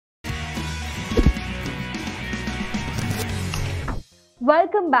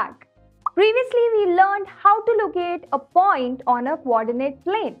Welcome back. Previously, we learned how to locate a point on a coordinate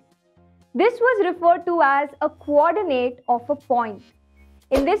plane. This was referred to as a coordinate of a point.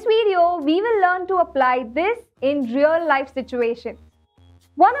 In this video, we will learn to apply this in real-life situations.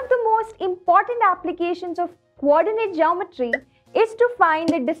 One of the most important applications of coordinate geometry is to find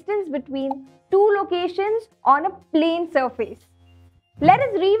the distance between two locations on a plane surface. Let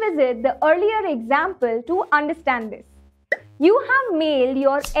us revisit the earlier example to understand this. You have mailed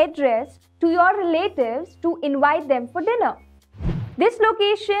your address to your relatives to invite them for dinner. This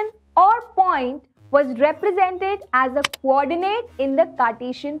location or point was represented as a coordinate in the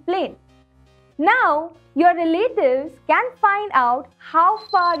Cartesian plane. Now, your relatives can find out how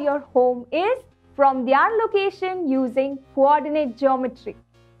far your home is from their location using coordinate geometry.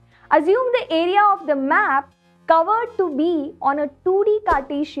 Assume the area of the map covered to be on a 2D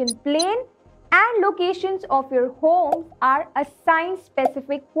Cartesian plane and locations of your homes are assigned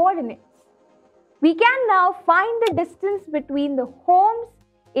specific coordinates. We can now find the distance between the homes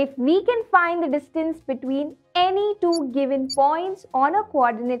if we can find the distance between any two given points on a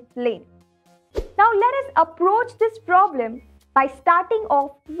coordinate plane. Now let us approach this problem by starting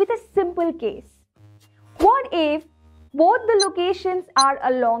off with a simple case. What if both the locations are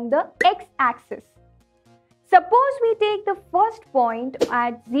along the x-axis? Suppose we take the first point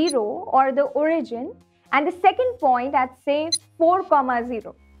at 0 or the origin and the second point at say 4,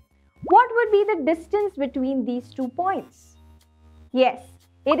 0. What would be the distance between these 2 points? Yes,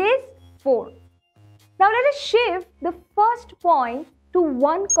 it is 4. Now let us shift the first point to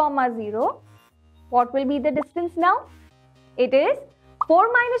 1, 0. What will be the distance now? It is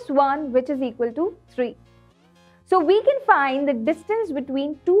 4 minus 1, which is equal to 3. So we can find the distance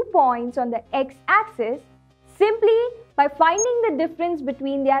between 2 points on the x-axis simply by finding the difference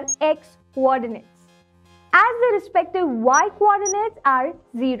between their x coordinates, as the respective y coordinates are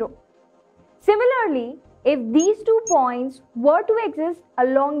 0. Similarly, if these 2 points were to exist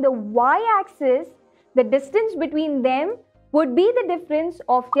along the y-axis, the distance between them would be the difference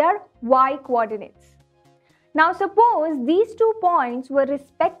of their y coordinates. Now suppose these 2 points were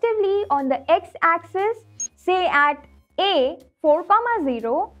respectively on the x-axis, say at a 4,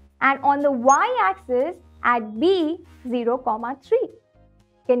 0 and on the y-axis at b 0, 3.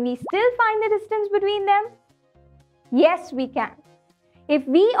 Can we still find the distance between them? Yes, we can. If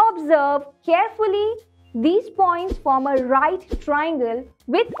we observe carefully, these points form a right triangle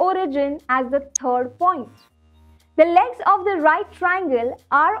with origin as the third point. The legs of the right triangle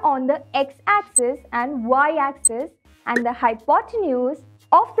are on the x-axis and y-axis, and the hypotenuse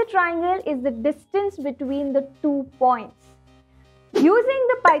of the triangle is the distance between the 2 points. Using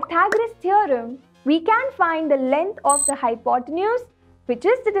the Pythagoras theorem, we can find the length of the hypotenuse, which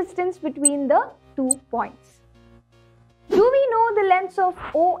is the distance between the 2 points. Do we know the lengths of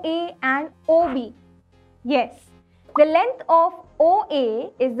OA and OB? Yes, the length of OA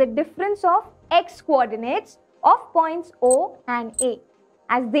is the difference of x coordinates of points O and A,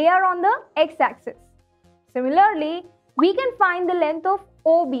 as they are on the x-axis. Similarly, we can find the length of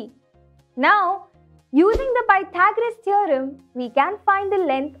OB. Now, using the Pythagoras theorem, we can find the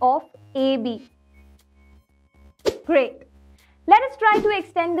length of AB. Great. Let us try to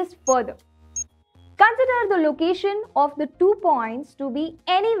extend this further. Consider the location of the 2 points to be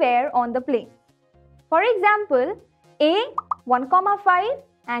anywhere on the plane. For example, A 1, 5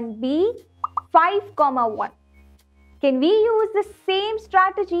 and B 5, 1. Can we use the same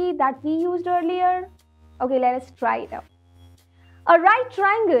strategy that we used earlier? Okay, let us try it out. A right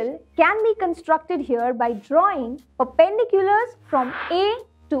triangle can be constructed here by drawing perpendiculars from A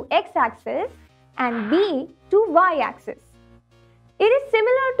to x-axis and B to y-axis. It is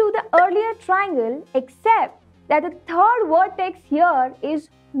similar to the earlier triangle except that the third vertex here is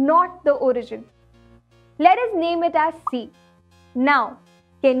not the origin. Let us name it as C. Now,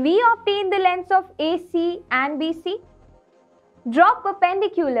 can we obtain the lengths of AC and BC? Draw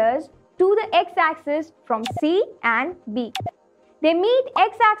perpendiculars to the x-axis from C and B. They meet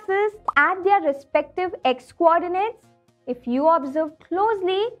x-axis at their respective x coordinates. If you observe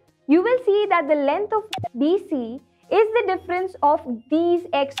closely, you will see that the length of BC is the difference of these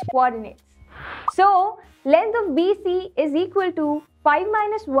x coordinates. So, length of BC is equal to 5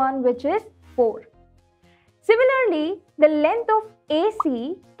 minus 1, which is 4. Similarly, the length of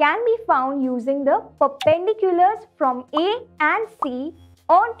AC can be found using the perpendiculars from A and C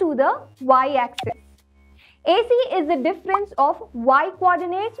onto the y-axis. AC is the difference of y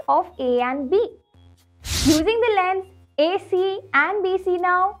coordinates of A and B. Using the lengths AC and BC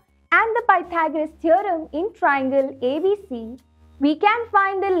now and the Pythagoras theorem in triangle ABC, we can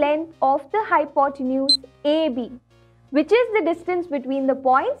find the length of the hypotenuse AB, which is the distance between the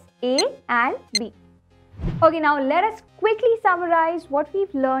points A and B. Okay, now let us quickly summarize what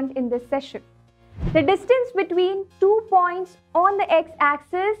we've learned in this session. The distance between 2 points on the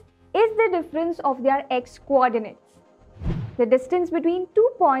x-axis is the difference of their x-coordinates. The distance between 2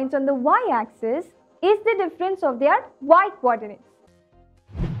 points on the y-axis is the difference of their y-coordinates.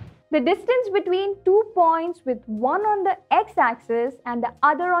 The distance between 2 points with one on the x-axis and the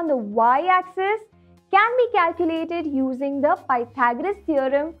other on the y-axis can be calculated using the Pythagoras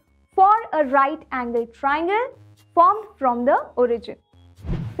theorem for a right-angled triangle formed from the origin.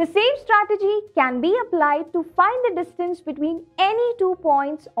 The same strategy can be applied to find the distance between any 2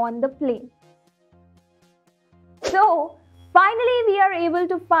 points on the plane. So, finally we are able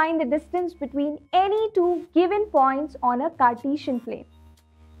to find the distance between any 2 given points on a Cartesian plane.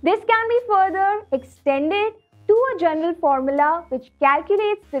 This can be further extended to a general formula which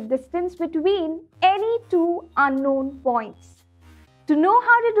calculates the distance between any 2 unknown points. To know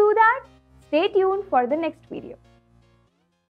how to do that, stay tuned for the next video.